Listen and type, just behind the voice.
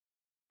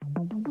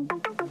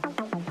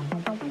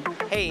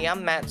Hey,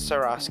 I'm Matt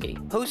Sarosky,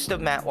 host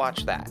of Matt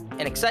Watch That,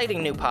 an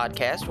exciting new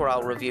podcast where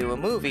I'll review a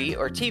movie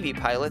or TV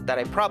pilot that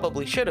I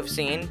probably should have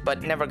seen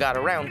but never got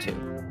around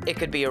to. It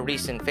could be a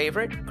recent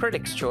favorite,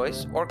 critic's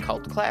choice, or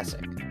cult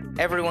classic.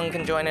 Everyone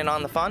can join in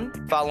on the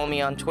fun. Follow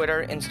me on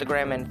Twitter,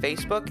 Instagram, and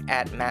Facebook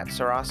at Matt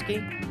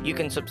Sarosky. You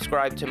can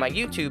subscribe to my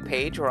YouTube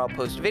page where I'll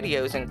post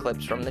videos and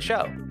clips from the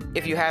show.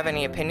 If you have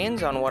any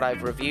opinions on what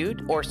I've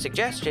reviewed or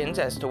suggestions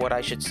as to what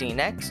I should see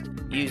next,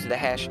 use the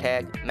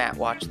hashtag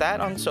MattWatchThat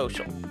on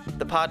social.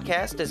 The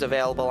podcast is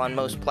available on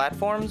most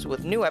platforms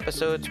with new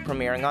episodes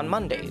premiering on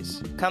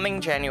Mondays, coming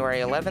January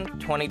 11th,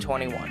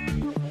 2021.